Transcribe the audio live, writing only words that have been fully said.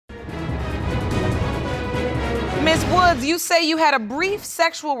Ms. Woods, you say you had a brief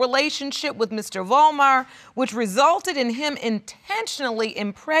sexual relationship with Mr. Volmar, which resulted in him intentionally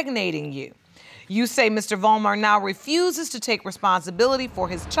impregnating you. You say Mr. Volmar now refuses to take responsibility for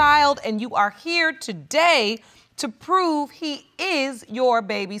his child, and you are here today to prove he is your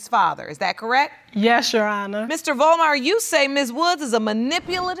baby's father. Is that correct? Yes, Your Honor. Mr. Volmar, you say Ms. Woods is a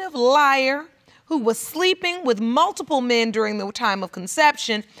manipulative liar who was sleeping with multiple men during the time of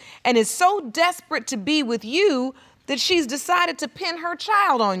conception and is so desperate to be with you that she's decided to pin her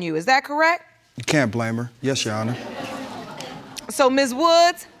child on you. Is that correct? You can't blame her. Yes, Your Honor. So, Ms.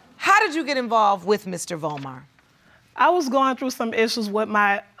 Woods, how did you get involved with Mr. Volmar? I was going through some issues with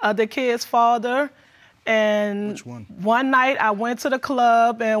my other kid's father, and Which one? One night I went to the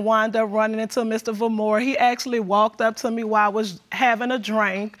club and wound up running into Mr. Volmar. He actually walked up to me while I was having a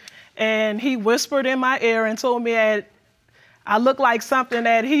drink, and he whispered in my ear and told me that I looked like something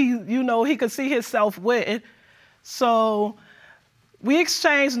that he could see himself with. So we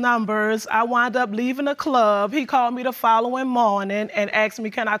exchanged numbers. I wound up leaving the club. He called me the following morning and asked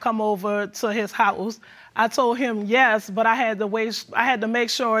me, can I come over to his house? I told him yes, but I had to make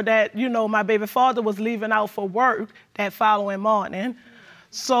sure that, my baby father was leaving out for work that following morning.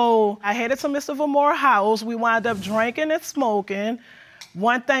 So I headed to Mr. Volmar's house. We wound up drinking and smoking.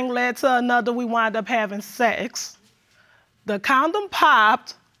 One thing led to another. We wound up having sex. The condom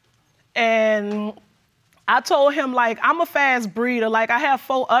popped, and I told him, I'm a fast breeder. I have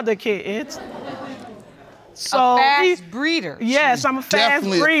 4 other kids. So a fast breeder? Yes, I'm a fast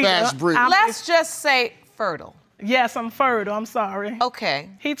breeder. Definitely a fast breeder. Let's just say fertile. Yes, I'm fertile. I'm sorry. Okay.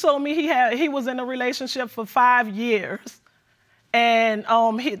 He told me he was in a relationship for 5 years, and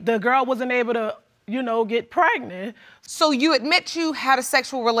the girl wasn't able to, get pregnant. So you admit you had a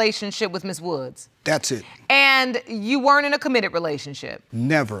sexual relationship with Ms. Woods? That's it. And you weren't in a committed relationship?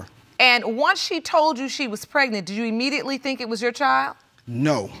 Never. And once she told you she was pregnant, did you immediately think it was your child?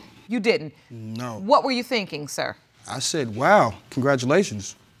 No. You didn't? No. What were you thinking, sir? I said, wow,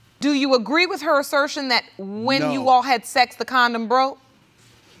 congratulations. Do you agree with her assertion that when No. you all had sex, the condom broke?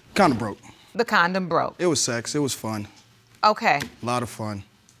 Condom broke. The condom broke. It was sex. It was fun. Okay. A lot of fun.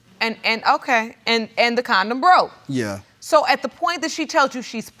 And the condom broke. Yeah. So at the point that she tells you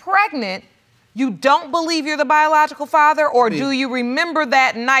she's pregnant, you don't believe you're the biological father, or do you remember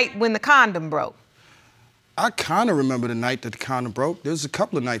that night when the condom broke? I kind of remember the night that the condom broke. There was a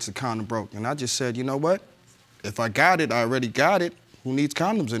couple of nights the condom broke, and I just said, you know what? If I got it, I already got it. Who needs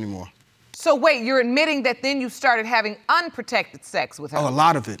condoms anymore? So wait, you're admitting that then you started having unprotected sex with her? Oh, a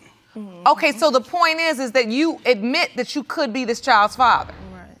lot of it. Okay, so the point is that you admit that you could be this child's father.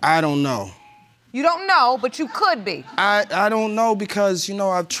 I don't know. You don't know, but you could be. I don't know because,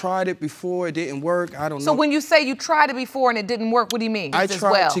 I've tried it before. It didn't work. I don't know. So when you say you tried it before and it didn't work, what do you mean? I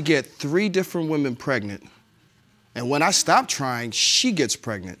tried to get 3 different women pregnant. And when I stopped trying, she gets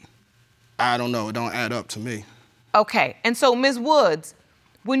pregnant. I don't know. It don't add up to me. Okay. And so, Ms. Woods,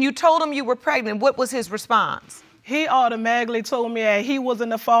 when you told him you were pregnant, what was his response? He automatically told me that he wasn't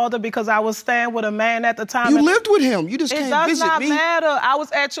the father because I was staying with a man at the time. You lived with him. You just can't visit me. It does not matter. I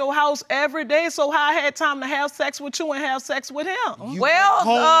was at your house every day, so how I had time to have sex with you and have sex with him?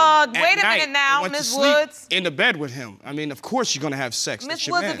 Well, wait a minute now, Ms. Woods. In the bed with him. I mean, of course you're gonna have sex. Ms.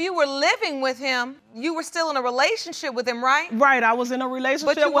 Woods, if you were living with him, you were still in a relationship with him, right? Right, I was in a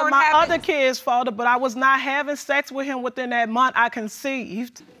relationship with my other kid's father, but I was not having sex with him within that month I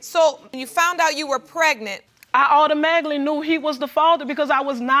conceived. So when you found out you were pregnant, I automatically knew he was the father because I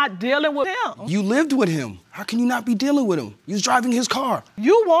was not dealing with him. You lived with him. How can you not be dealing with him? You was driving his car.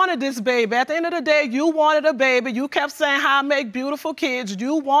 You wanted this baby. At the end of the day, you wanted a baby. You kept saying how I make beautiful kids.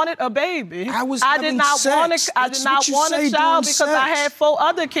 You wanted a baby. I did not want a child because I had 4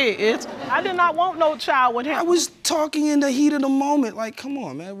 other kids. I did not want no child with him. I was talking in the heat of the moment. Like, come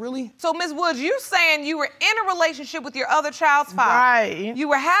on, man, really? So, Ms. Woods, you're saying you were in a relationship with your other child's father. Right. You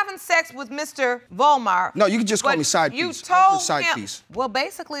were having sex with Mr. Volmar. No, you can just call me side piece. You told him. Piece. Well,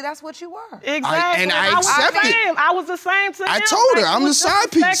 basically, that's what you were. Exactly. I accept it. I was the same to him. I told her, I'm the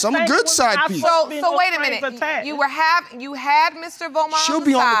side piece. I'm a good side piece. So wait a minute. You had Mr. Volmar She'll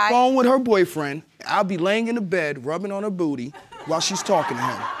be on the phone with her boyfriend. I'll be laying in the bed, rubbing on her booty while she's talking to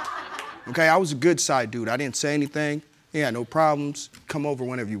him. Okay, I was a good side dude. I didn't say anything. He had no problems. Come over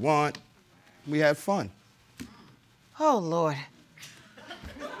whenever you want. We had fun. Oh, Lord.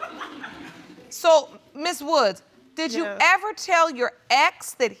 So, Miss Woods, did you ever tell your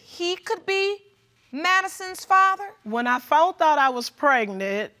ex that he could be Madison's father? When I found out I was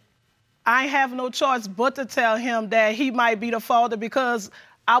pregnant, I have no choice but to tell him that he might be the father because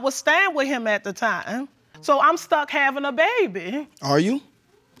I was staying with him at the time. So I'm stuck having a baby. Are you?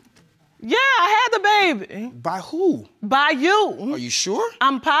 Yeah, I had the baby. By who? By you. Are you sure?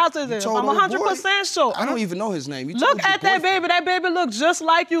 I'm positive. I'm old 100% sure. I don't even know his name. You Look told your at that boyfriend. baby. That baby looks just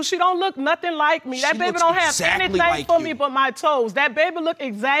like you. She don't look nothing like me. That She baby looks don't have exactly anything like for you. me but my toes. That baby look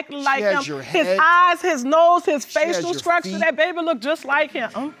exactly like has him. your His head. eyes, his nose, his has facial your structure. feet. That baby look just like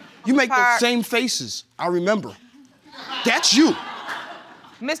him. You make those same faces. I remember. That's you.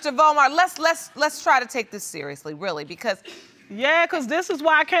 Mr. Volmar, let's try to take this seriously, really, because Yeah, because this is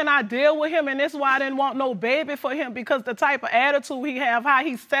why I cannot deal with him, and this is why I didn't want no baby for him, because the type of attitude he have, how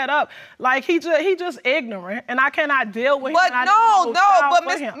he's set up, like he just ignorant, and I cannot deal with him. But and I no, didn't want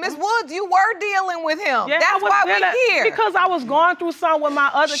but child for him. Miss Woods, you were dealing with him. Yeah, That's why we're here. Because I was going through something with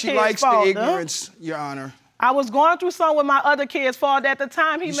my other She kids' likes father. the ignorance, Your Honor. I was going through something with my other kids' father. At the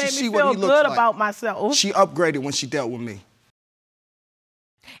time, he You should made see me what feel he looks good like. about myself. She upgraded when she dealt with me.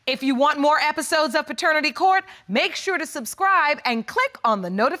 If you want more episodes of Paternity Court, make sure to subscribe and click on the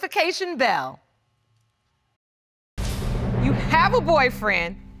notification bell. You have a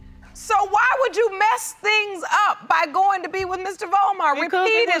boyfriend, so why would you mess things up by going to be with Mr. Volmar Because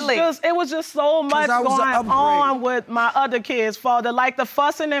repeatedly? it was just so much I was an going upgrade. on with my other kids' father, like the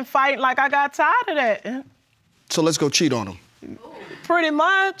fussing and fighting, like I got tired of that. So let's go cheat on him. Pretty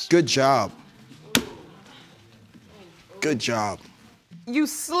much. Good job. Good job. You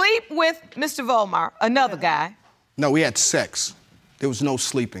sleep with Mr. Volmar, another guy. No, we had sex. There was no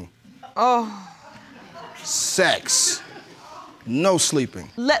sleeping. Oh. Sex. No sleeping.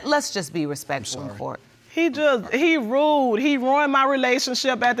 Let's just be respectful in court. He rude. He ruined my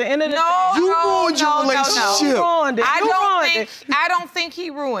relationship at the end of the day. You ruined your relationship. You ruined it. I don't think he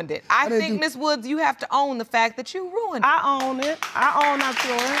ruined it. I didn't think, do- Miss Woods, you have to own the fact that you ruined it. I own it. I own up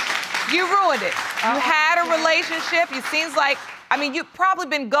to it. You ruined it. You had a relationship. It seems like, I mean, you've probably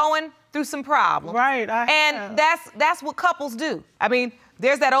been going through some problems. Right, I And have. that's what couples do. I mean,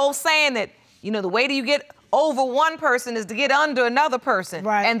 there's that old saying that, you know, the way that you get over one person is to get under another person.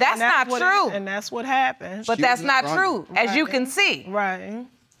 Right. And that's not true. And that's what happened. But She that's was not right. true, as you can see. Right.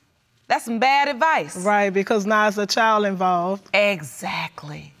 That's some bad advice. Right, because now there's a child involved.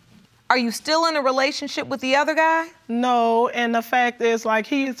 Exactly. Are you still in a relationship with the other guy? No, and the fact is, like,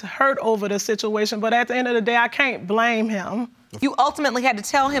 he's hurt over the situation, but at the end of the day, I can't blame him. You ultimately had to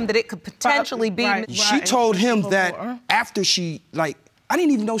tell him that it could potentially be... Right. She told him that Before. after she, like, I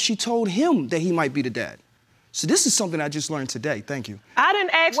didn't even know she told him that he might be the dad. So this is something I just learned today. Thank you. I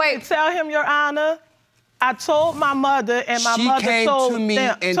didn't actually tell him, Your Honor. I told my mother, and my mother came told to me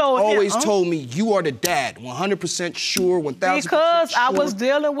them, and told always him. told me, you are the dad, 100% sure, 1,000% Because sure. I was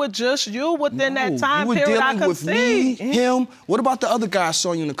dealing with just you within that time you were period. I dealing could with see. me, him. What about the other guy I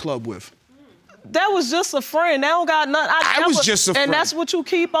saw you in the club with? That was just a friend. They don't got nothing. I was just a friend. And that's what you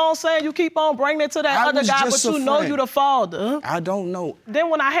keep on saying. You keep on bringing it to that I other was guy, but just a you know friend. you the father. I don't know. Then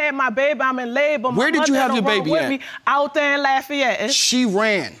when I had my baby, I'm in labor. My Where did you mother have your don't run baby with at? Me, out there in Lafayette. She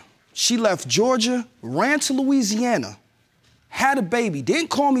ran. She left Georgia, ran to Louisiana, had a baby, didn't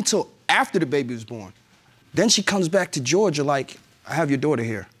call me till after the baby was born. Then she comes back to Georgia like, I have your daughter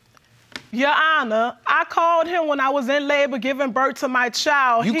here. Your Honor, I called him when I was in labor giving birth to my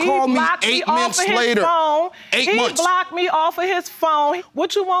child. You he called me blocked 8 off months of his later. Phone. 8 months. He blocked me off of his phone.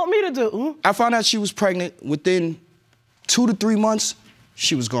 What you want me to do? I found out she was pregnant. Within 2 to 3 months,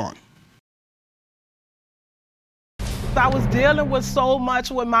 she was gone. I was dealing with so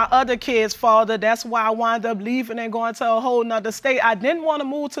much with my other kid's father. That's why I wound up leaving and going to a whole nother state. I didn't want to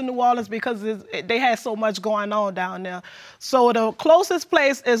move to New Orleans because they had so much going on down there. So the closest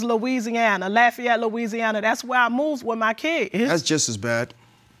place is Louisiana, Lafayette, Louisiana. That's where I moved with my kids. That's just as bad.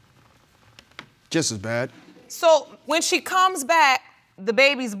 Just as bad. So when she comes back, the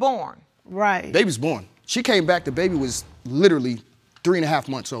baby's born. Right. Baby's born. She came back, the baby was literally 3.5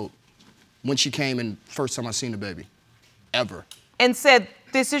 months old when she came and first time I seen the baby. Ever. And said,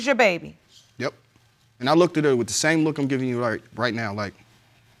 this is your baby. Yep. And I looked at her with the same look I'm giving you right now, like,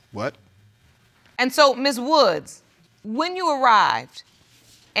 what? And so, Ms. Woods, when you arrived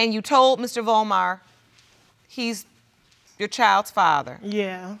and you told Mr. Volmar he's your child's father,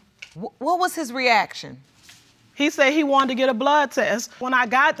 Yeah. what was his reaction? He said he wanted to get a blood test. When I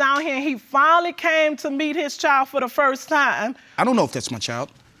got down here, he finally came to meet his child for the first time. I don't know if that's my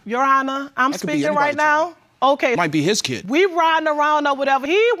child. Your Honor, I'm That could be speaking right anybody's now. child. Okay. Might be his kid. We riding around or whatever.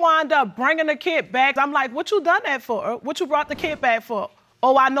 He wound up bringing the kid back. I'm like, what you done that for? What you brought the kid back for?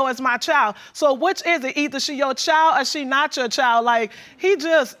 Oh, I know it's my child. So which is it? Either she your child or she not your child. Like,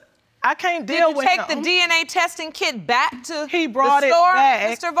 I can't deal with him. Did you take the DNA testing kit back to He brought the it store,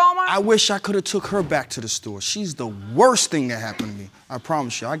 back. Mr. Volmar? I wish I could have took her back to the store. She's the worst thing that happened to me. I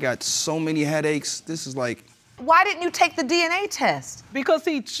promise you. I got so many headaches. This is like, why didn't you take the DNA test? Because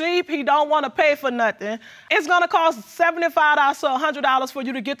he's cheap, he don't want to pay for nothing. It's gonna cost $75 to $100 for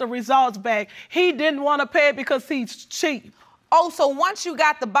you to get the results back. He didn't want to pay it because he's cheap. Oh, so once you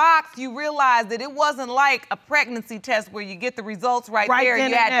got the box, you realized that it wasn't like a pregnancy test where you get the results right there.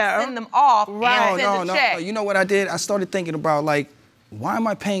 You had to send them off and send a check. No. You know what I did? I started thinking about, like, why am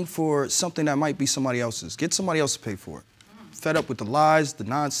I paying for something that might be somebody else's? Get somebody else to pay for it. Fed up with the lies, the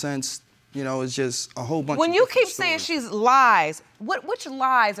nonsense. You know, it's just a whole bunch of When you keep stories. saying she's lies, which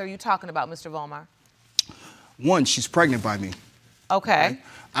lies are you talking about, Mr. Volmar? One, she's pregnant by me. Okay.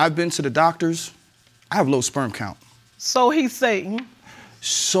 I've been to the doctors. I have low sperm count. So he's saying.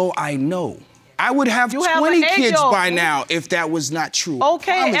 So I know. I would have 20 kids by now if that was not true.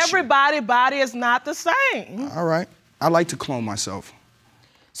 Okay, everybody's body is not the same. All right. I like to clone myself.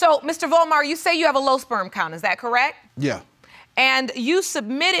 So, Mr. Volmar, you say you have a low sperm count, is that correct? Yeah. And you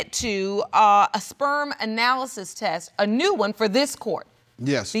submitted to a sperm analysis test, a new one for this court.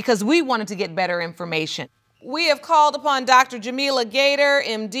 Yes. Because we wanted to get better information. We have called upon Dr. Jamila Gator,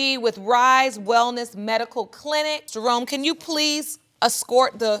 MD with Rise Wellness Medical Clinic. Jerome, can you please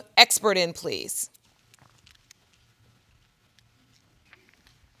escort the expert in, please?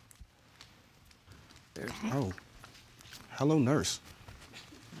 Oh, hello, nurse.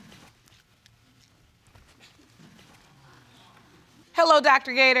 Hello,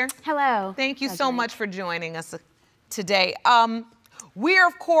 Dr. Gator. Hello. Thank you so much for joining us today. We're,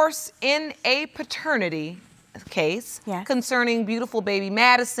 of course, in a paternity case concerning beautiful baby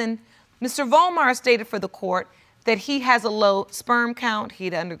Madison. Mr. Volmar stated for the court that he has a low sperm count.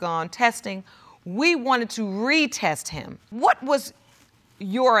 He'd undergone testing. We wanted to retest him. What was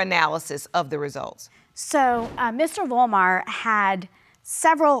your analysis of the results? So Mr. Volmar had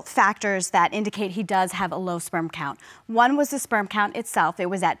several factors that indicate he does have a low sperm count. One was the sperm count itself. It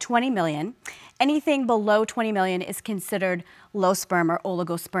was at 20 million. Anything below 20 million is considered low sperm or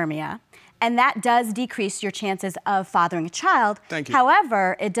oligospermia. And that does decrease your chances of fathering a child. Thank you.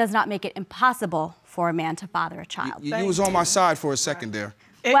 However, it does not make it impossible for a man to father a child. You was on my side for a second there.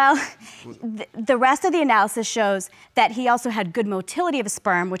 Well, the rest of the analysis shows that he also had good motility of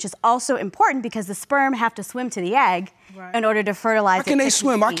sperm, which is also important because the sperm have to swim to the egg in order to fertilize it. How can they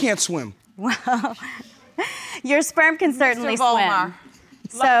swim? I can't swim. Well, your sperm can certainly swim.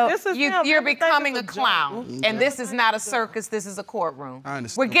 So you're becoming a clown, and this is not a circus, this is a courtroom. I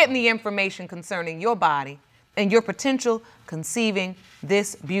understand. We're getting the information concerning your body and your potential conceiving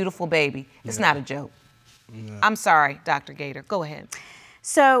this beautiful baby. It's not a joke. I'm sorry, Dr. Gator, go ahead.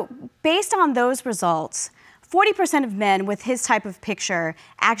 So based on those results, 40% of men with his type of picture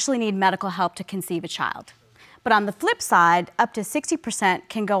actually need medical help to conceive a child. But on the flip side, up to 60%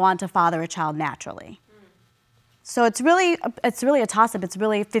 can go on to father a child naturally. So it's really a toss-up. It's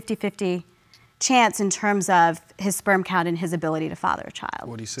really a 50-50 chance in terms of his sperm count and his ability to father a child.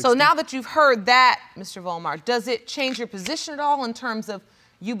 40-60. So now that you've heard that, Mr. Volmar, does it change your position at all in terms of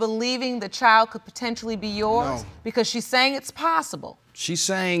you believing the child could potentially be yours? No. Because she's saying it's possible. She's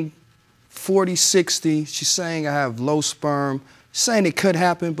saying 40-60. She's saying I have low sperm. She's saying it could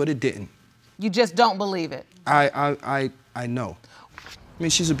happen, but it didn't. You just don't believe it. I know. I mean,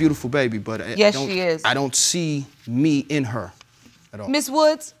 she's a beautiful baby, but yes, she is. I don't see me in her at all. Ms.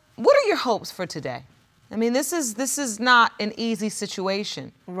 Woods, what are your hopes for today? I mean, this is not an easy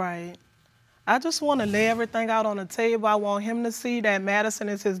situation. Right. I just want to lay everything out on the table. I want him to see that Madison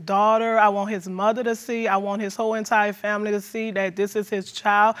is his daughter. I want his mother to see. I want his whole entire family to see that this is his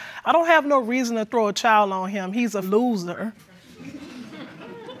child. I don't have no reason to throw a child on him. He's a loser.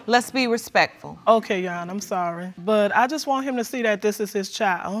 Let's be respectful. Okay, Jan, I'm sorry. But I just want him to see that this is his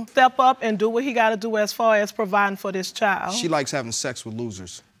child. Step up and do what he got to do as far as providing for this child. She likes having sex with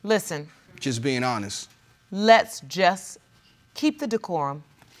losers. Listen. Just being honest. Let's just keep the decorum.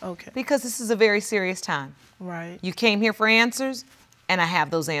 Okay. Because this is a very serious time. Right. You came here for answers, and I have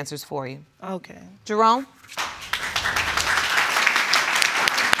those answers for you. Okay. Jerome?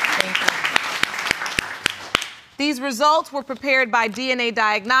 Thank you. These results were prepared by DNA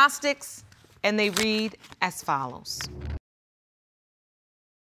Diagnostics, and they read as follows.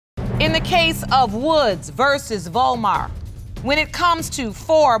 In the case of Woods versus Volmar, when it comes to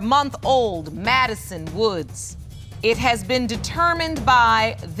 4-month-old Madison Woods, it has been determined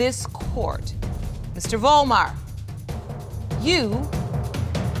by this court. Mr. Volmar, you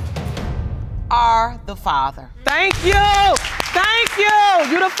are the father. Thank you. Thank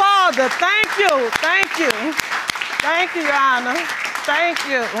you. You're the father. Thank you. Thank you. Thank you, Your Honor. Thank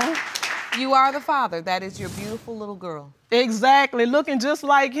you. You are the father. That is your beautiful little girl. Exactly. Looking just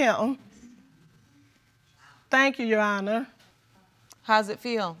like him. Thank you, Your Honor. How's it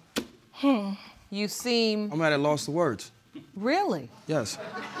feel? You seem... I'm at a loss of words. Really? Yes.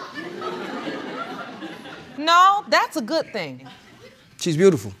 No, that's a good thing. She's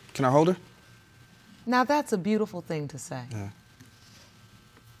beautiful. Can I hold her? Now, that's a beautiful thing to say. Yeah.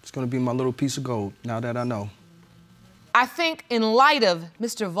 It's gonna be my little piece of gold, now that I know. I think in light of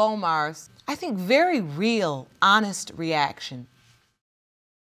Mr. Volmar's, I think very real, honest reaction.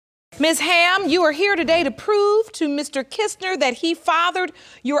 Ms. Hamm, you are here today to prove to Mr. Kisner that he fathered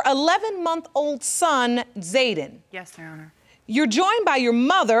your 11-month-old son, Zayden. Yes, Your Honor. You're joined by your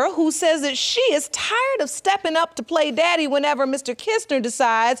mother, who says that she is tired of stepping up to play daddy whenever Mr. Kisner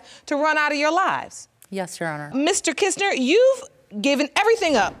decides to run out of your lives. Yes, Your Honor. Mr. Kisner, you've given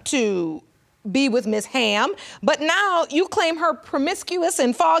everything up to be with Ms. Hamm, but now you claim her promiscuous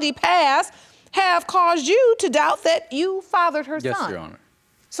and foggy past have caused you to doubt that you fathered her son. Yes, Your Honor.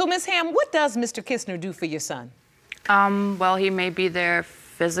 So, Ms. Hamm, what does Mr. Kisner do for your son? Well, he may be there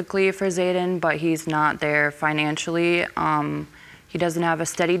physically for Zayden, but he's not there financially. He doesn't have a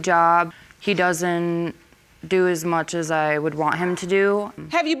steady job. He doesn't do as much as I would want him to do.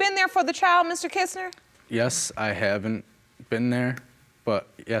 Have you been there for the child, Mr. Kisner? Yes, I haven't been there, but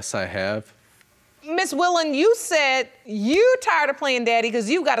yes, I have. Miss Willin, you said you're tired of playing daddy because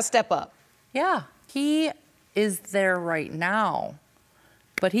you got to step up. Yeah, he is there right now,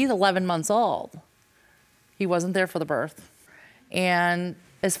 but he's 11 months old. He wasn't there for the birth. And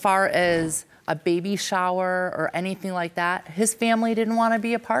as far as a baby shower or anything like that, his family didn't want to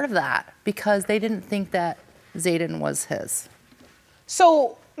be a part of that because they didn't think that Zayden was his.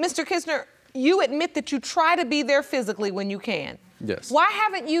 So, Mr. Kisner, you admit that you try to be there physically when you can. Yes. Why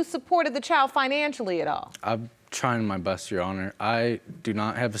haven't you supported the child financially at all? I'm trying my best, Your Honor. I do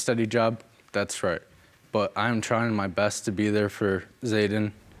not have a steady job, that's right. But I'm trying my best to be there for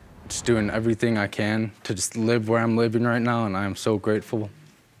Zayden, just doing everything I can to just live where I'm living right now, and I am so grateful.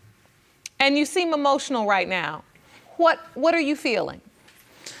 And you seem emotional right now. What are you feeling?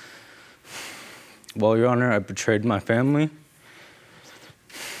 Well, Your Honor, I betrayed my family.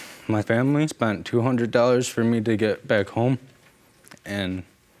 My family spent $200 for me to get back home, and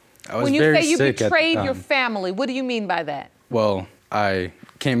I was very sick at the time. When you say you betrayed your family, what do you mean by that? Well, I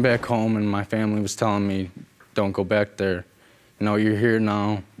came back home and my family was telling me, don't go back there. You know, you're here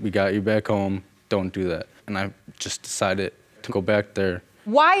now, we got you back home, don't do that. And I just decided to go back there.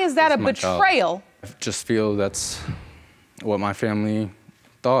 Why is that a betrayal? I just feel that's what my family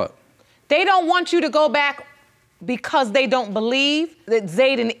thought. They don't want you to go back because they don't believe that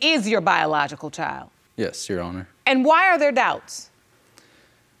Zayden is your biological child. Yes, Your Honor. And why are there doubts?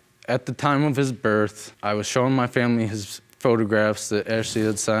 At the time of his birth, I was showing my family his photographs that Ashley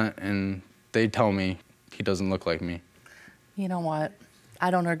had sent, and they tell me he doesn't look like me. You know what?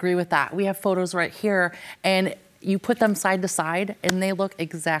 I don't agree with that. We have photos right here, and you put them side to side, and they look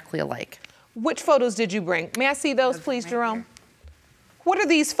exactly alike. Which photos did you bring? May I see those, please, Jerome? What are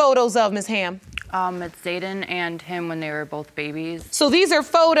these photos of, Ms. Hamm? It's Zayden and him when they were both babies. So these are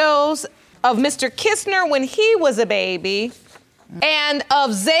photos of Mr. Kisner when he was a baby and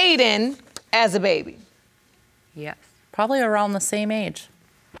of Zayden as a baby. Yes. Probably around the same age.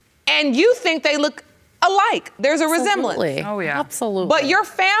 And you think they look alike. There's a resemblance. Absolutely. Oh, yeah. Absolutely. But your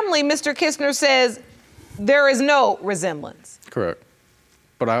family, Mr. Kisner, says there is no resemblance. Correct.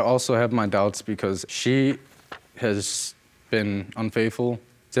 But I also have my doubts because she has been unfaithful.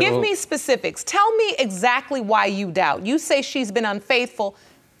 Give me specifics. Tell me exactly why you doubt. You say she's been unfaithful.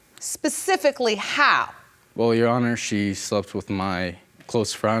 Specifically how? Well, Your Honor, she slept with my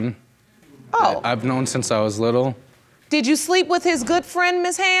close friend. Oh. I've known since I was little. Did you sleep with his good friend,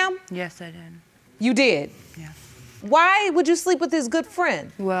 Ms. Hamm? Yes, I did. You did? Yes. Why would you sleep with his good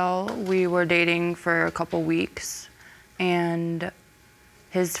friend? Well, we were dating for a couple weeks, and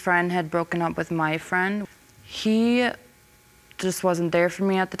his friend had broken up with my friend. He just wasn't there for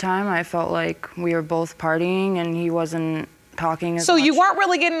me at the time. I felt like we were both partying, and he wasn't talking as much. So you weren't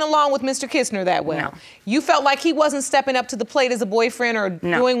really getting along with Mr. Kisner that well? No. You felt like he wasn't stepping up to the plate as a boyfriend or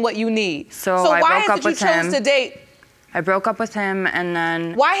doing what you need? So I why broke up is it you with chose him. to date? I broke up with him, and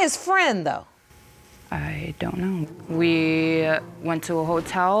then... Why his friend, though? I don't know. We went to a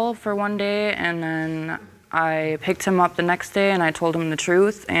hotel for one day, and then I picked him up the next day, and I told him the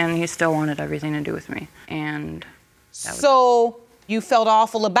truth, and he still wanted everything to do with me. And so you felt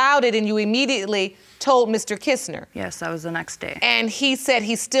awful about it, and you immediately told Mr. Kisner. Yes, that was the next day. And he said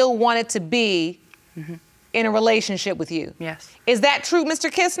he still wanted to be in a relationship with you. Yes. Is that true, Mr.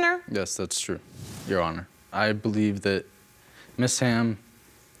 Kisner? Yes, that's true, Your Honor. I believe that Miss Hamm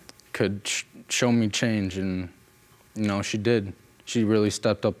could show me change, and, you know, she did. She really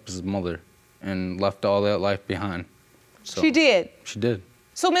stepped up as a mother and left all that life behind. So, She did? She did.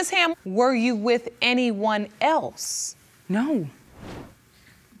 So, Ms. Hamm, were you with anyone else? No.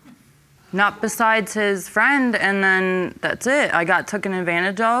 Not besides his friend, and then that's it. I got taken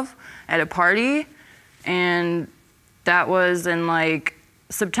advantage of at a party, and that was in like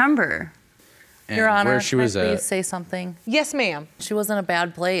September. And Your Honor, where she was can I at. please say something? Yes, ma'am. She was in a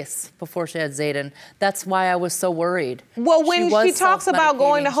bad place before she had Zayden. That's why I was so worried. Well, when was she talks about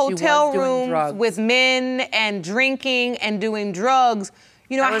going to self-medicating. She was hotel doing rooms drugs. with men and drinking and doing drugs,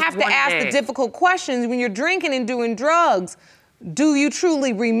 you know, That I was have to one ask day. the difficult questions. When you're drinking and doing drugs, do you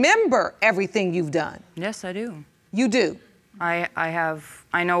truly remember everything you've done? Yes, I do. You do. I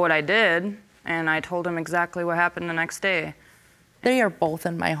know what I did, and I told him exactly what happened the next day. They are both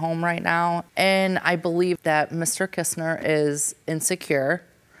in my home right now, and I believe that Mr. Kisner is insecure,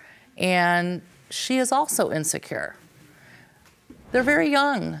 and she is also insecure. They're very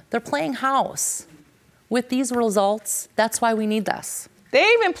young. They're playing house. With these results, that's why we need this. They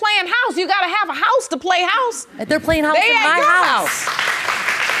even playing house. You gotta have a house to play house. They're playing house They in at my your house.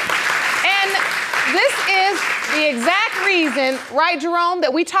 And this is the exact reason, right, Jerome,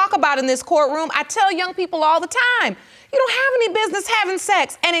 that we talk about in this courtroom. I tell young people all the time, you don't have any business having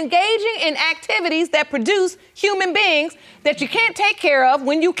sex and engaging in activities that produce human beings that you can't take care of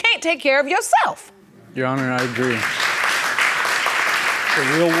when you can't take care of yourself. Your Honor, I agree. The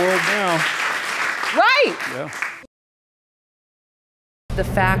real world now. Right. Yeah. The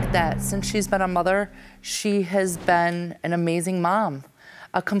fact that since she's been a mother, she has been an amazing mom,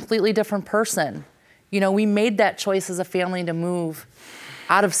 a completely different person. You know, we made that choice as a family to move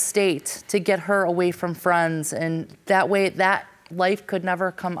out of state to get her away from friends, and that way that life could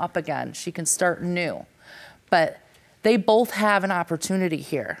never come up again. She can start new. But they both have an opportunity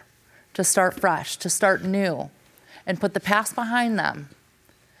here to start fresh, to start new, and put the past behind them.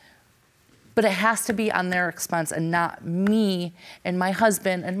 But it has to be on their expense and not me and my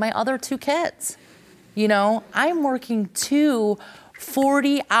husband and my other 2 kids. You know, I'm working 2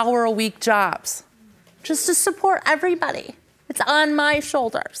 40-hour-a-week jobs just to support everybody. It's on my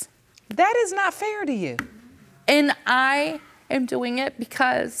shoulders. That is not fair to you. And I am doing it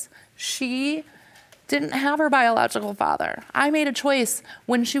because she didn't have her biological father. I made a choice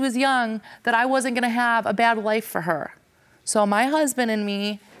when she was young that I wasn't gonna have a bad life for her. So my husband and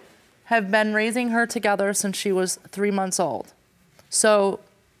me have been raising her together since she was 3 months old. So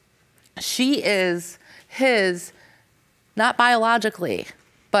she is his, not biologically,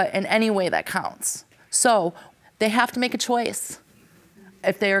 but in any way that counts. So they have to make a choice.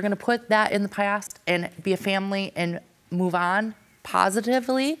 If they are gonna put that in the past and be a family and move on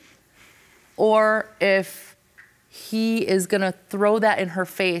positively, or if he is gonna throw that in her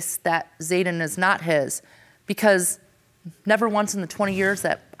face that Zayden is not his, because never once in the 20 years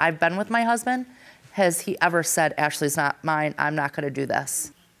that I've been with my husband has he ever said, Ashley's not mine, I'm not gonna do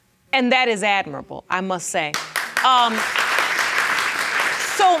this. And that is admirable, I must say.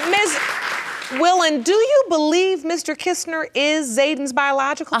 So, Ms. Willin, do you believe Mr. Kisner is Zayden's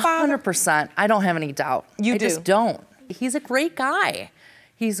biological father? 100%, I don't have any doubt. You I do? just don't. He's a great guy.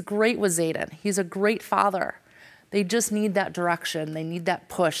 He's great with Zayden. He's a great father. They just need that direction. They need that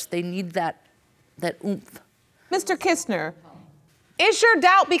push. They need that oomph. Mr. Kisner, is your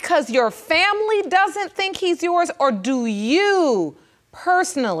doubt because your family doesn't think he's yours, or do you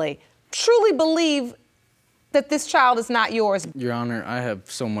personally truly believe that this child is not yours? Your Honor, I have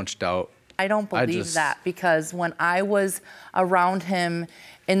so much doubt. I don't believe that, because when I was around him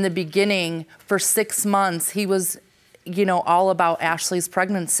in the beginning for 6 months, he was, you know, all about Ashley's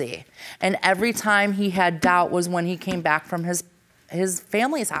pregnancy. And every time he had doubt was when he came back from his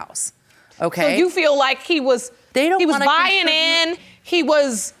family's house. Okay? So you feel like he was They don't he was wanna buying contribute- in, he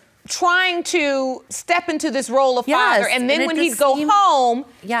was trying to step into this role of father, and then and it when just he'd go seemed- home,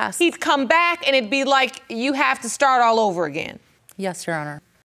 Yes. he'd come back and it'd be like you have to start all over again. Yes, Your Honor.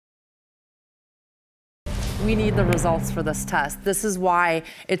 We need the results for this test. This is why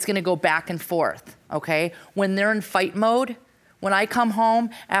it's gonna go back and forth, okay? When they're in fight mode, when I come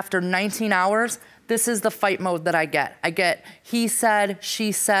home after 19 hours, this is the fight mode that I get. I get he said,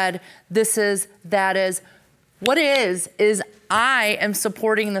 she said, this is, that is. What is I am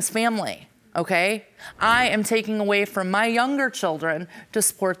supporting this family, okay? I am taking away from my younger children to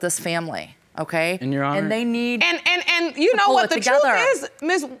support this family, okay? And Your Honor- And they need And you know pull what it the together. truth is,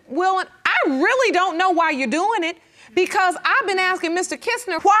 Ms. Willin, I really don't know why you're doing it, because I've been asking Mr.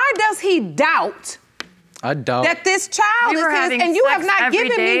 Kisner, why does he doubt I doubt. that this child We is were his, having and you have sex not every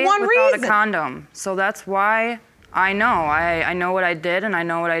given day me one without reason. a condom. So that's why I know. I know what I did and I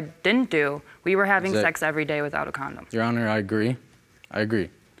know what I didn't do. We were having sex every day without a condom. Your Honor, I agree. I agree.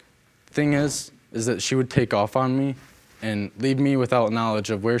 Thing is that she would take off on me and leave me without knowledge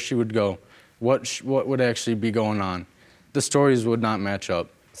of where she would go, what would actually be going on. The stories would not match up.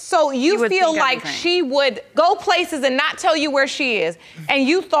 So you feel like everything. she would go places and not tell you where she is, and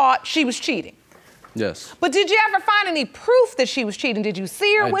you thought she was cheating? Yes. But did you ever find any proof that she was cheating? Did you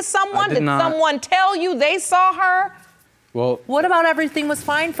see her with someone? did not. Someone tell you they saw her? Well, What about everything was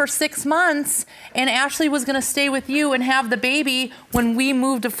fine for 6 months and Ashley was gonna stay with you and have the baby when we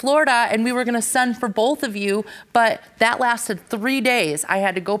moved to Florida and we were gonna send for both of you, but that lasted 3 days. I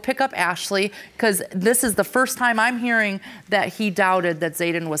had to go pick up Ashley because this is the first time I'm hearing that he doubted that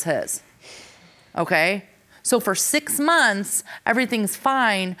Zayden was his, okay? So for 6 months, everything's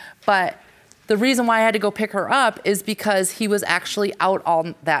fine, but the reason why I had to go pick her up is because he was actually out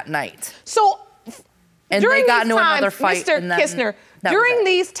all that night. So And during they got these into times, another fight. Mr. And then Kisner, that was during it.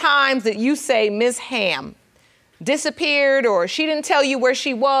 these times that you say Ms. Hamm disappeared or she didn't tell you where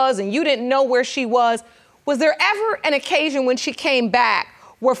she was and you didn't know where she was there ever an occasion when she came back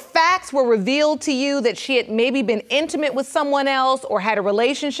where facts were revealed to you that she had maybe been intimate with someone else or had a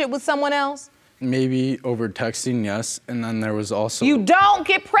relationship with someone else? maybe over texting, yes, and then there was also... You don't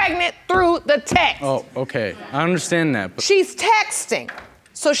get pregnant through the text. Oh, okay. I understand that, but... She's texting,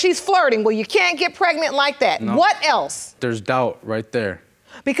 so she's flirting. Well, you can't get pregnant like that. No. What else? There's doubt right there.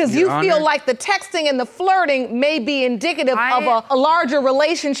 Because Your you feel Honor? like the texting and the flirting may be indicative of a larger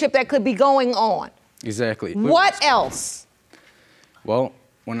relationship that could be going on. Exactly. What else? Well,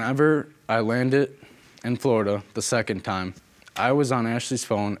 whenever I landed in Florida the second time, I was on Ashley's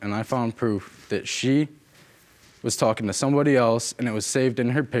phone and I found proof that she was talking to somebody else and it was saved in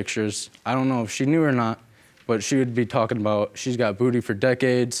her pictures. I don't know if she knew or not, but she would be talking about she's got booty for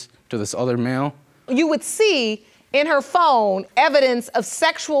decades to this other male. You would see in her phone evidence of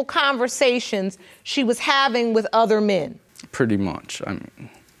sexual conversations she was having with other men. Pretty much. I mean,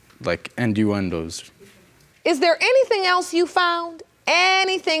 like innuendos. Is there anything else you found?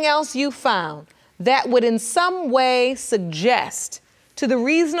 Anything else you found that would in some way suggest to the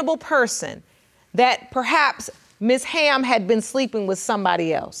reasonable person that perhaps Ms. Hamm had been sleeping with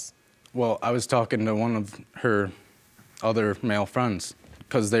somebody else? Well, I was talking to one of her other male friends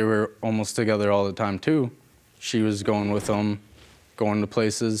because they were almost together all the time too. She was going with them, going to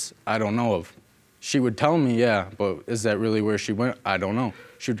places I don't know of. She would tell me, yeah, but is that really where she went? I don't know.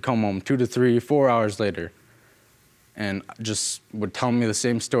 She would come home 2 to 3, 4 hours later and just would tell me the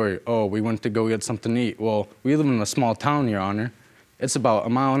same story. Oh, we went to go get something to eat. Well, we live in a small town, Your Honor. It's about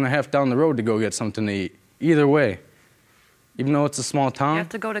 1.5 miles down the road to go get something to eat. Either way, even though it's a small town. You have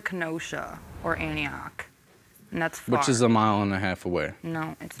to go to Kenosha or Antioch, and that's far. Which is 1.5 miles away.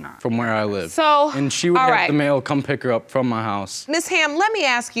 No, it's not. From where I live. So, and she would all have right. the mail come pick her up from my house. Ms. Hamm, let me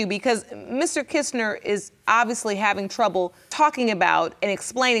ask you, because Mr. Kisner is obviously having trouble talking about and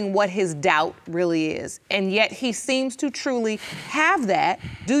explaining what his doubt really is, and yet he seems to truly have that.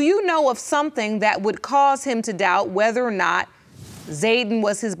 Do you know of something that would cause him to doubt whether or not Zayden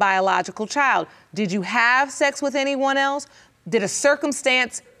was his biological child? Did you have sex with anyone else? Did a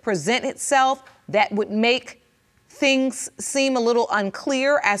circumstance present itself that would make things seem a little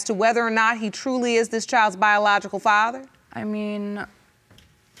unclear as to whether or not he truly is this child's biological father? I mean,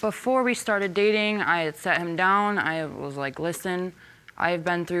 before we started dating, I had sat him down. I was like, listen, I've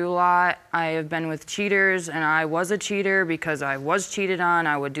been through a lot. I have been with cheaters, and I was a cheater because I was cheated on.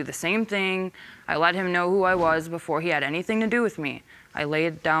 I would do the same thing. I let him know who I was before he had anything to do with me. I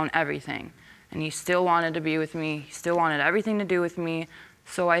laid down everything, and he still wanted to be with me. He still wanted everything to do with me.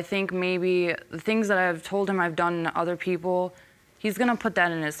 So I think maybe the things that I've told him I've done to other people, he's gonna put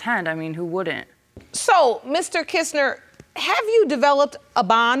that in his head. I mean, who wouldn't? So, Mr. Kisner, have you developed a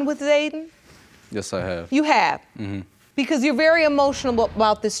bond with Zayden? Yes, I have. You have? Mm-hmm. Because you're very emotional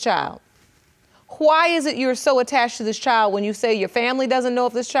about this child. Why is it you're so attached to this child when you say your family doesn't know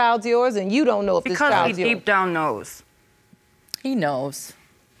if this child's yours and you don't know if this Because child's he yours? deep down knows. He knows.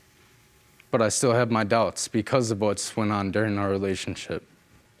 But I still have my doubts because of what's went on during our relationship.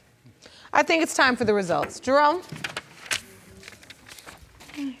 I think it's time for the results. Jerome?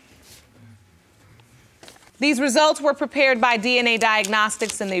 These results were prepared by DNA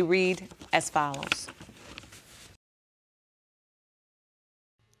Diagnostics and they read as follows.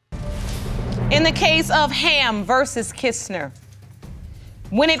 In the case of Hamm versus Kisner,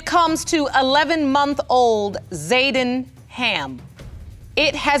 when it comes to 11-month-old Zayden Hamm,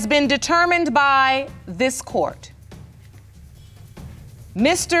 it has been determined by this court.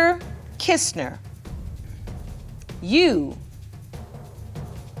 Mr. Kisner, you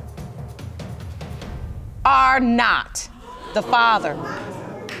are not the father.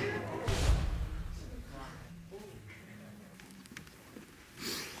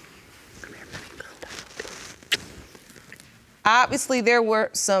 Obviously, there were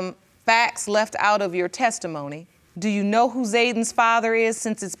some facts left out of your testimony. Do you know who Zayden's father is,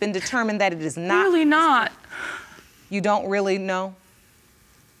 since it's been determined that it is not? Really not. You don't really know?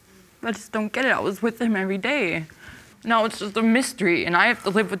 I just don't get it. I was with him every day. Now it's just a mystery, and I have to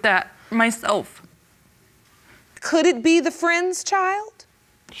live with that myself. Could it be the friend's child?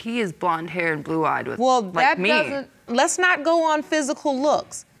 He is blonde hair and blue-eyed with Well, like that me. doesn't. Let's not go on physical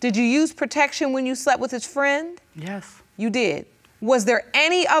looks. Did you use protection when you slept with his friend? Yes. You did. Was there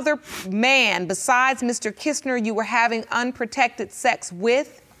any other man besides Mr. Kisner you were having unprotected sex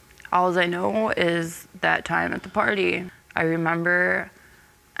with? All I know is that time at the party. I remember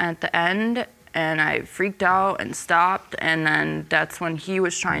at the end, and I freaked out and stopped, and then that's when he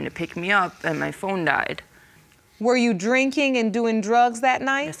was trying to pick me up, and my phone died. Were you drinking and doing drugs that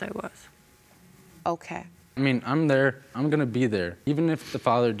night? Yes, I was. Okay. I mean, I'm there. I'm gonna be there. Even if the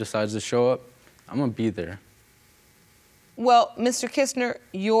father decides to show up, I'm gonna be there. Well, Mr. Kisner,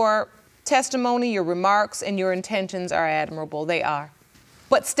 your testimony, your remarks, and your intentions are admirable. They are.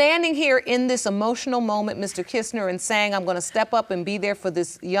 But standing here in this emotional moment, Mr. Kisner, and saying I'm going to step up and be there for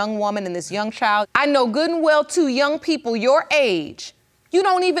this young woman and this young child, I know good and well, too, young people your age, you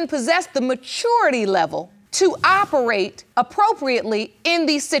don't even possess the maturity level to operate appropriately in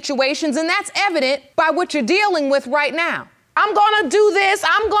these situations, and that's evident by what you're dealing with right now. I'm going to do this,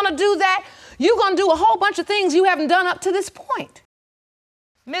 I'm going to do that. You're going to do a whole bunch of things you haven't done up to this point.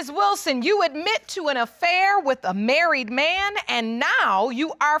 Ms. Wilson, you admit to an affair with a married man, and now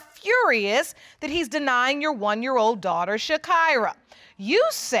you are furious that he's denying your one-year-old daughter, Shakira. You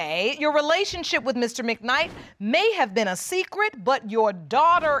say your relationship with Mr. McKnight may have been a secret, but your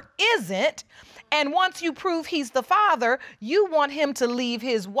daughter isn't. And once you prove he's the father, you want him to leave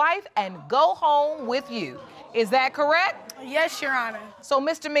his wife and go home with you. Is that correct? Yes, Your Honor. So,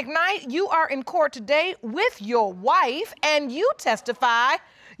 Mr. McKnight, you are in court today with your wife, and you testify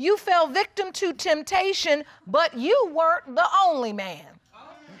you fell victim to temptation, but you weren't the only man.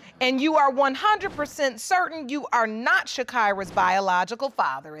 And you are 100% certain you are not Shakira's biological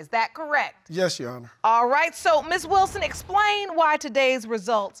father. Is that correct? Yes, Your Honor. All right, so Ms. Wilson, explain why today's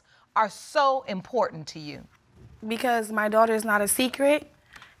results are so important to you. Because my daughter is not a secret,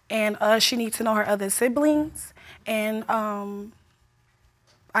 and she needs to know her other siblings, and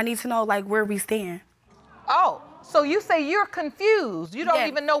I need to know, like, where we stand. Oh, so you say you're confused. You don't Yes.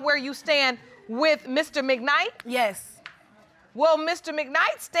 even know where you stand with Mr. McKnight? Yes. Well, Mr.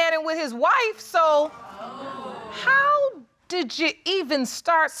 McKnight's standing with his wife, so how did you even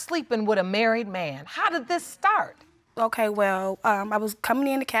start sleeping with a married man? How did this start? Okay, well, I was coming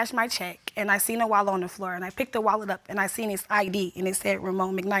in to cash my check, and I seen a wallet on the floor, and I picked the wallet up, and I seen his ID, and it said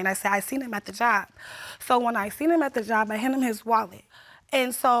Ramon McKnight, and I said, I seen him at the job. So when I seen him at the job, I handed him his wallet.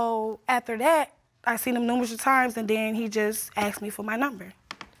 And so after that, I seen him numerous times, and then he just asked me for my number.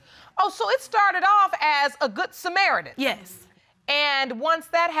 Oh, so it started off as a good Samaritan. Yes. And once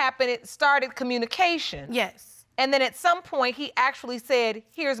that happened, it started communication. Yes. And then at some point, he actually said,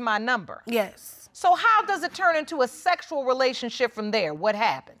 here's my number. Yes. So how does it turn into a sexual relationship from there? What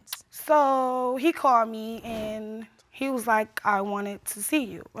happens? So he called me, and he was like, I wanted to see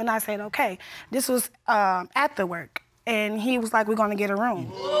you. And I said, okay. This was after work. And he was like, we're gonna get a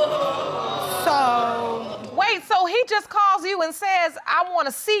room. So. Wait, so he just calls you and says, I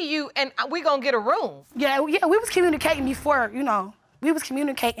wanna see you and we're gonna get a room? Yeah, we was communicating before, you know. We was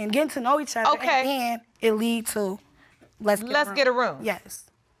communicating, getting to know each other. Okay. And then it lead to, let's get a room. Yes.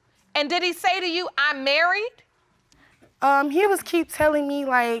 And did he say to you, I'm married? He was keep telling me,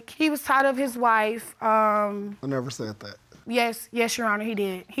 like, he was tired of his wife. I never said that. Yes, Your Honor, he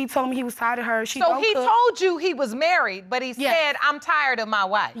did. He told me he was tired of her. So he told you he was married, but he said, I'm tired of my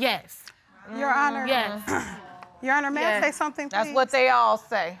wife. Yes. Your Honor. Yes. Your Honor, may I say something, please? That's what they all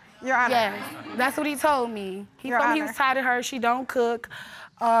say. Your Honor. Yes. That's what he told me. He Your told me he Honor. was tired of her. She don't cook.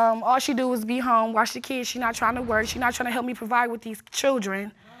 All she do is be home, watch the kids. She not trying to work. She not trying to help me provide with these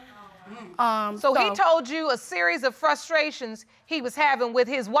children. So he told you a series of frustrations he was having with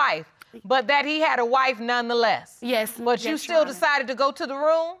his wife, but that he had a wife nonetheless. Yes. But you yes, still Your Honor. decided to go to the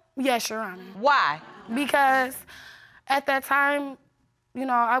room? Yes, Your Honor. Why? Because at that time, you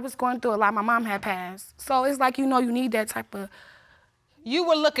know, I was going through a lot. My mom had passed. So it's like, you know, you need that type of... You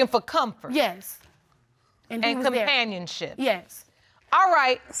were looking for comfort. Yes. And he And was there. companionship. Yes. All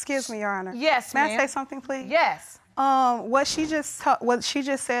right. Excuse me, Your Honor. Yes, May ma'am. I say something, please? Yes. What she just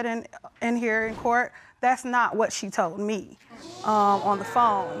said in here in court, that's not what she told me on the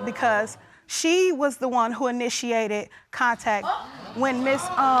phone, because she was the one who initiated contact. When Miss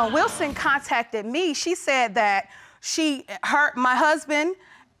Wilson contacted me, she said that my husband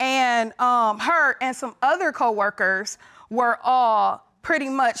and her and some other co-workers were all pretty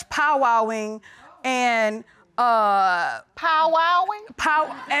much powwowing and Powwowing?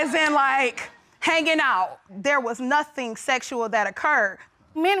 as in like hanging out. There was nothing sexual that occurred.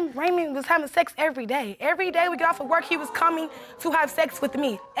 Me and Raymond was having sex every day. Every day we get off of work, he was coming to have sex with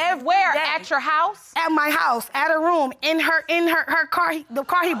me. Where? Day. At your house? At my house, at a room, in her car, the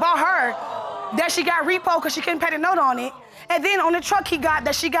car he bought her, that she got repo because she couldn't pay the note on it. And then on the truck he got,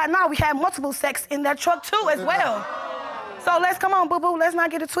 that she got now, we had multiple sex in that truck too as well. So let's come on, boo-boo, let's not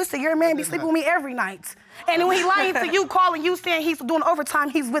get it twisted. Your man be sleeping with me every night. And then when he lying to you, calling you, saying he's doing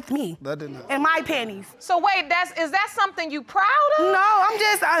overtime, he's with me. That didn't happen. And my panties. So wait, is that something you proud of? No,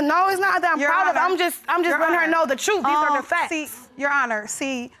 no, it's not that I'm proud of. I'm just letting her know the truth. These are the facts. See, Your Honor,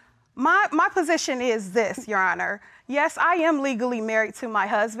 my position is this, Your Honor. Yes, I am legally married to my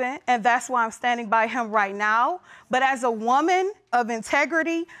husband, and that's why I'm standing by him right now. But as a woman of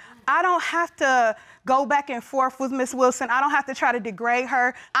integrity, I don't have to go back and forth with Ms. Wilson. I don't have to try to degrade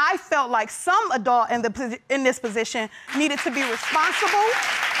her. I felt like some adult in this position needed to be responsible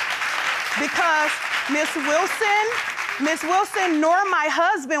because Ms. Wilson nor my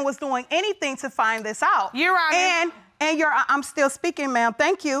husband was doing anything to find this out. Your Honor. I'm still speaking, ma'am,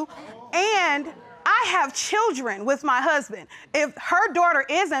 thank you. And I have children with my husband. If her daughter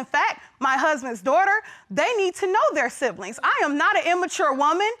is, in fact, my husband's daughter, they need to know their siblings. I am not an immature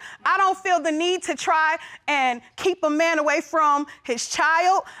woman. I don't feel the need to try and keep a man away from his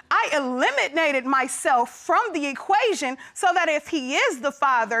child. I eliminated myself from the equation so that if he is the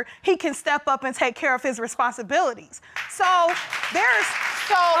father, he can step up and take care of his responsibilities. So there's...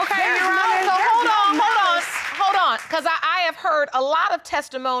 Okay, Your Honor, so hold on, because I have heard a lot of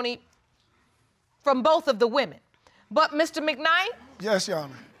testimony from both of the women. But Mr. McKnight? Yes, Your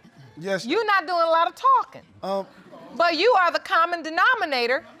Honor. Yes. You're not doing a lot of talking. But you are the common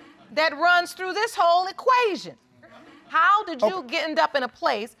denominator that runs through this whole equation. How did you end up in a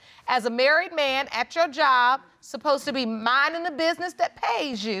place as a married man at your job, supposed to be minding the business that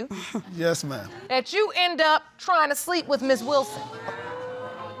pays you? Yes, ma'am. That you end up trying to sleep with Ms. Wilson?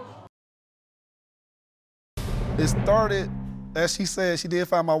 It started, as she said, she did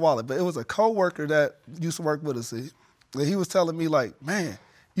find my wallet, but it was a coworker that used to work with us. And he was telling me, like, man,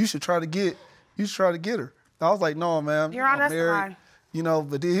 you should try to get her. I was like, no, ma'am. Your Honor, that's a lie. You know,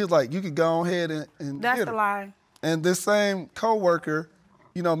 but then he was like, you could go ahead and get her. That's a lie. And this same coworker,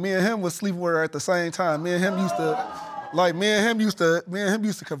 you know, me and him was sleeping with her at the same time. Me and him used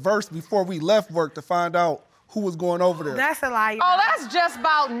to converse before we left work to find out who was going over there. That's a lie. Oh, that's just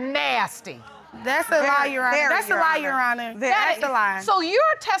about nasty. That's a lie, Your Honor. That's a lie, Your Honor. That's a lie. So you're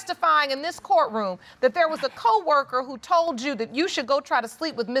testifying in this courtroom that there was a coworker who told you that you should go try to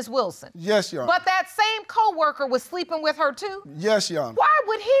sleep with Ms. Wilson. Yes, Your Honor. But that same coworker was sleeping with her too? Yes, Your Honor. Why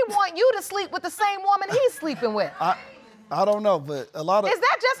would he want you to sleep with the same woman he's sleeping with? I don't know, but a lot of... Is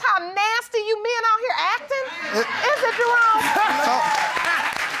that just how nasty you men out here acting? Is it, Jerome?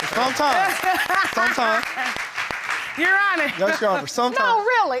 Sometimes. Your Honor. Yes, Your Honor. Sometimes. No,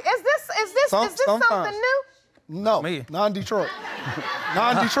 really. Is this something new? No, not in Detroit.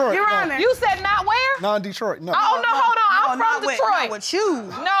 Not in Detroit. Your Honor. You said not where? Not in Detroit, no. Oh, no, hold on. I'm from Detroit. Not with you.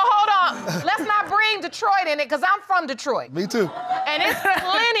 No, hold on. Let's not bring Detroit in it, because I'm from Detroit. Me too. And it's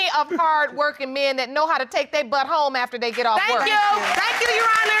plenty of hard-working men that know how to take their butt home after they get off work. Thank you, Your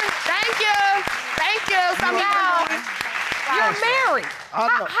Honor. Thank you. So now, you're married.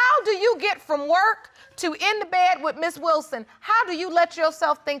 How do you get from work to in the bed with Miss Wilson? How do you let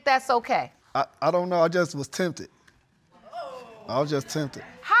yourself think that's okay? I don't know. I just was tempted. I was just tempted.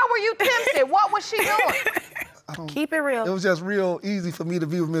 How were you tempted? What was she doing? Keep it real. It was just real easy for me to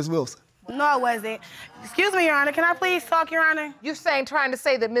be with Miss Wilson. No, it wasn't. Excuse me, Your Honor. Can I please talk, Your Honor? You trying to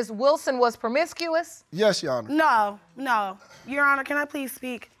say that Miss Wilson was promiscuous? Yes, Your Honor. No. Your Honor, can I please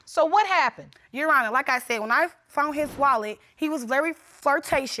speak? So what happened? Your Honor, like I said, when I found his wallet, he was very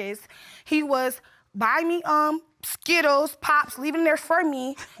flirtatious. He was buying me Skittles, Pops, leaving there for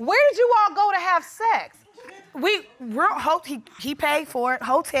me. Where did you all go to have sex? He paid for it,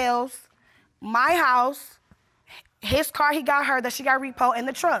 hotels, my house, his car he got her that she got repo, and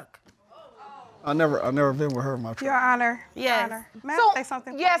the truck. I never been with her in my truck. Your Honor. Yes. Your Honor. May I say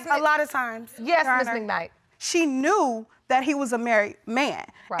something? Yes, a lot of times. Yes, Your Ms. Honor. McKnight. She knew that he was a married man.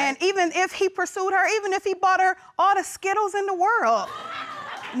 Right. And even if he pursued her, even if he bought her all the Skittles in the world,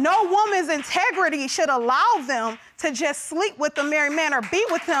 no woman's integrity should allow them to just sleep with a married man or be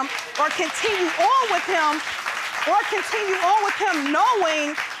with him or continue on with him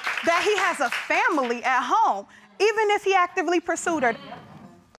knowing that he has a family at home, even if he actively pursued her.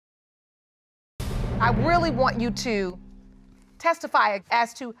 I really want you to testify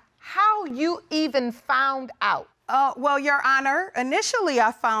as to how you even found out Well, Your Honor, initially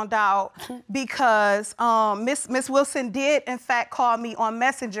I found out because Miss Wilson did, in fact, call me on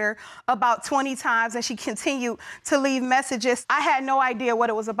Messenger about 20 times, and she continued to leave messages. I had no idea what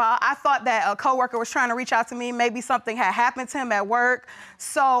it was about. I thought that a coworker was trying to reach out to me. Maybe something had happened to him at work.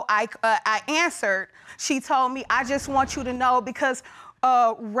 So I answered. She told me, I just want you to know because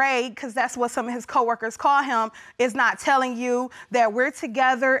Ray, because that's what some of his coworkers call him, is not telling you that we're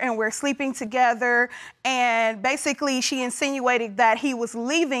together and we're sleeping together. And basically, she insinuated that he was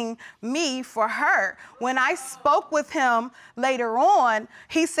leaving me for her. When I spoke with him later on,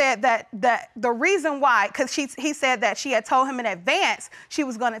 he said that the reason why, because he said that she had told him in advance she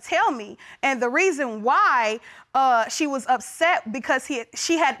was going to tell me. And the reason why she was upset because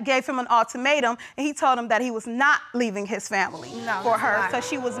she had gave him an ultimatum, and he told him that he was not leaving his family for her. So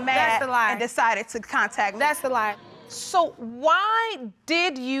she was mad and decided to contact me. That's the lie. So why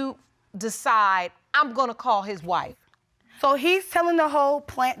did you decide, I'm gonna call his wife? So he's telling the whole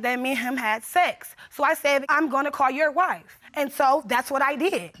plant that me and him had sex. So I said, I'm gonna call your wife. And so that's what I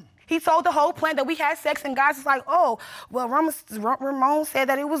did. He told the whole plant that we had sex, and guys was like, oh, well, Ramon said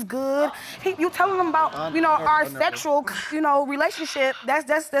that it was good. You telling them about, our sexual, relationship.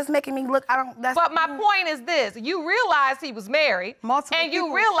 That's making me look. But my point is this: you realized he was married, and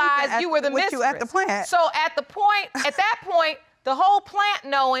you realized you were the mistress. At the plant. So at that point, the whole plant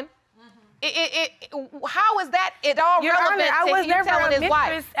knowing. How is that at all relevant I to was him never telling a his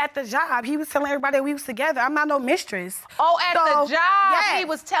wife? mistress at the job. He was telling everybody that we was together. I'm not no mistress. Oh, at the job, yes. he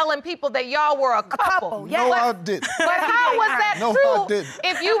was telling people that y'all were a couple. Yes. No, I didn't. But how was that No, true I didn't.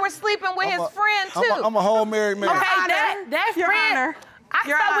 if you were sleeping with his friend, too? I'm a whole married man. Okay, that Your friend, Honor. I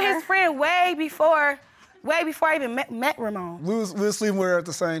slept with his friend way before I even met Ramon. We was sleeping with her at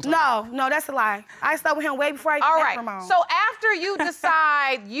the same time. No, that's a lie. I slept with him way before I even met Ramon. So after you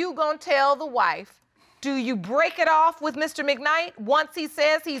decide you gonna tell the wife, do you break it off with Mr. McKnight once he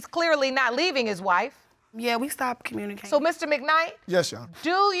says he's clearly not leaving his wife? Yeah, we stopped communicating. So, Mr. McKnight? Yes, Your Honor.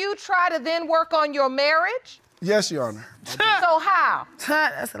 Do you try to then work on your marriage? Yes, Your Honor. So how?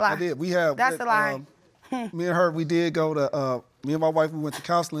 That's a lie. I did. We have. That's a lie. Me and her, we did go to. Me and my wife, we went to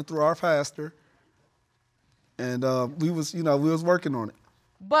counseling through our pastor, and we was working on it.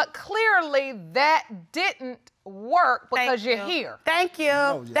 But clearly that didn't work because you're here. Thank you.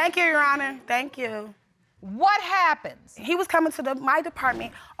 Oh, yeah. Thank you, Your Honor. Thank you. What happens? He was coming to my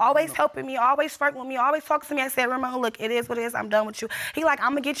department, always helping me, always flirting with me, always talking to me. I said, Ramon, look, it is what it is. I'm done with you. He like, I'm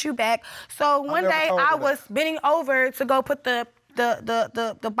gonna get you back. So one day I was bending over to go put the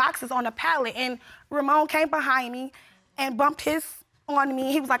boxes on the pallet, and Ramon came behind me and bumped his on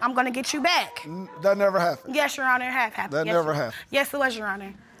me. He was like, I'm gonna get you back. That never happened. Yes, Your Honor, it have happened. That never happened. Yes, it was, Your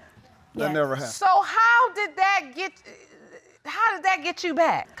Honor. That never happened. So how did that get you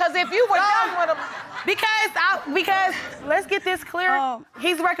back? Because if you were done with him... Because let's get this clear.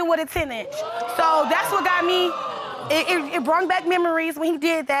 He's working with a 10-inch. So that's what got me, it brought back memories when he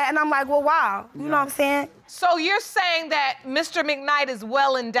did that. And I'm like, well, wow. You know what I'm saying? So you're saying that Mr. McKnight is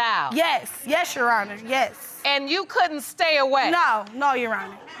well endowed? Yes, Your Honor, yes. And you couldn't stay away? No, Your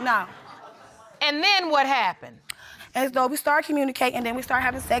Honor, no. And then what happened? And so we started communicating, and then we started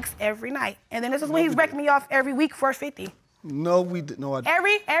having sex every night. And then this is when he's wrecking me off every week for $50. No, we didn't. No, I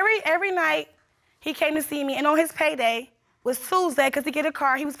didn't. Every night he came to see me, and on his payday was Tuesday, because to get a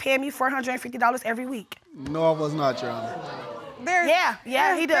car, he was paying me $450 every week. No, I was not, Your Honor. Yeah,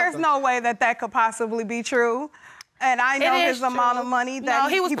 he does. There's no way that could possibly be true. And I know his amount of money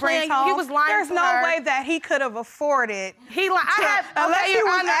that he brings home. He was lying. There's no way that he could have afforded. Unless he was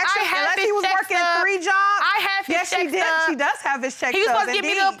working 3 jobs. I have his checks. Yes, she did. She does have his checks. He was supposed to give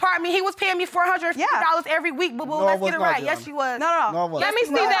me the apartment. He was paying me $450 every week. Boo boo, let's get it right. Yes, she was. No. Let me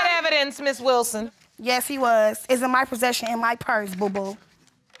see that evidence, Miss Wilson. Yes, he was. It's in my possession, in my purse, boo boo.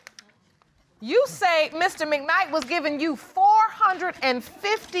 You say Mr. McKnight was giving you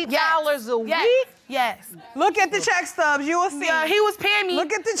 $450 a week? Yes. Look at the check stubs. You will see. Yeah, he was paying me.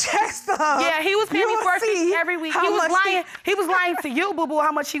 Look at the check stubs. Yeah, he was paying me $450 every week. He was lying. He was lying to you, boo boo,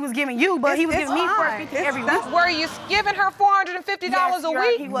 how much he was giving you, but he was giving me $450 every week. Were you giving her $450 a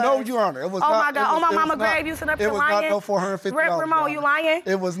week? No, Your Honor. It was not. not. Oh my God. Oh, my mama grave. You sit up here lying. It was not no $450. Ramon, you lying?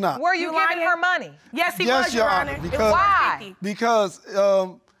 It was not. Were you giving her money? Yes, he was, Your Honor. Why? Because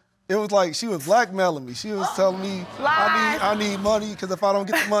it was like she was blackmailing me. She was telling me I need money, because if I don't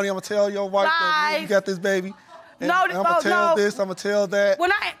get the money, I'm gonna tell your wife that you got this baby. And I'm gonna tell this, I'm gonna tell that.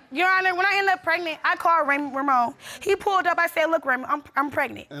 Your Honor, when I ended up pregnant, I called Ramon. He pulled up, I said, look, Ramon, I'm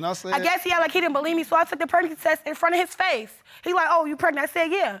pregnant. And I said, I guess he didn't believe me, so I took the pregnancy test in front of his face. He like, oh, you pregnant? I said,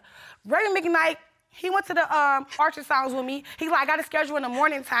 yeah. Ray McKnight He went to the ultrasounds with me. He's like, I got to schedule in the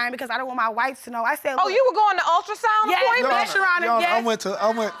morning time because I don't want my wife to know. I said, oh, you were going to ultrasound appointment? Yes, Your Honor. Yes.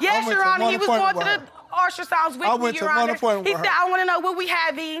 Yes, Your Honor. He was going to the ultrasounds with me, Your Honor. I went to one appointment He with said, her. I want to know what we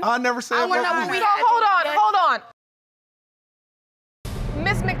having. I never said I want to know what what we we having. Hold on.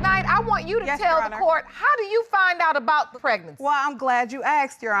 Miss McKnight, I want you to tell the court, how do you find out about the pregnancy? Well, I'm glad you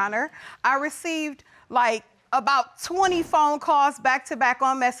asked, Your Honor. I received, like, about 20 phone calls back-to-back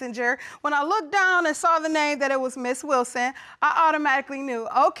on Messenger. When I looked down and saw the name that it was Miss Wilson, I automatically knew,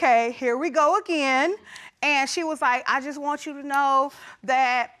 okay, here we go again. And she was like, I just want you to know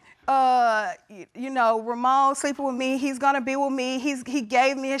that you know, Ramon sleeping with me, he's gonna be with me. He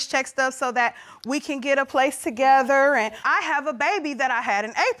gave me his check stub so that we can get a place together. And I have a baby that I had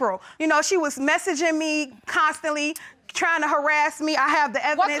in April. You know, she was messaging me constantly, trying to harass me. I have the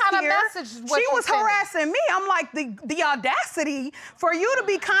evidence here. What kind of message was she was harassing me. I'm like, the audacity for you to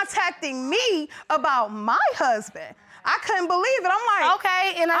be contacting me about my husband. I couldn't believe it. I'm like,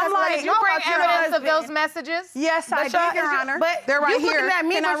 okay, and I'm like, you bring evidence of those messages? Yes, I did, Your Honor. But they're right here. At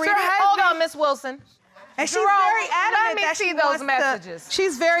me, Can I read it? Hold on, Miss Wilson. And she's very adamant that she wants messages.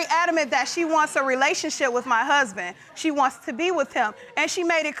 She's very adamant that she wants a relationship with my husband. She wants to be with him. And she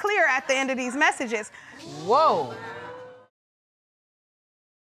made it clear at the end of these messages. Whoa.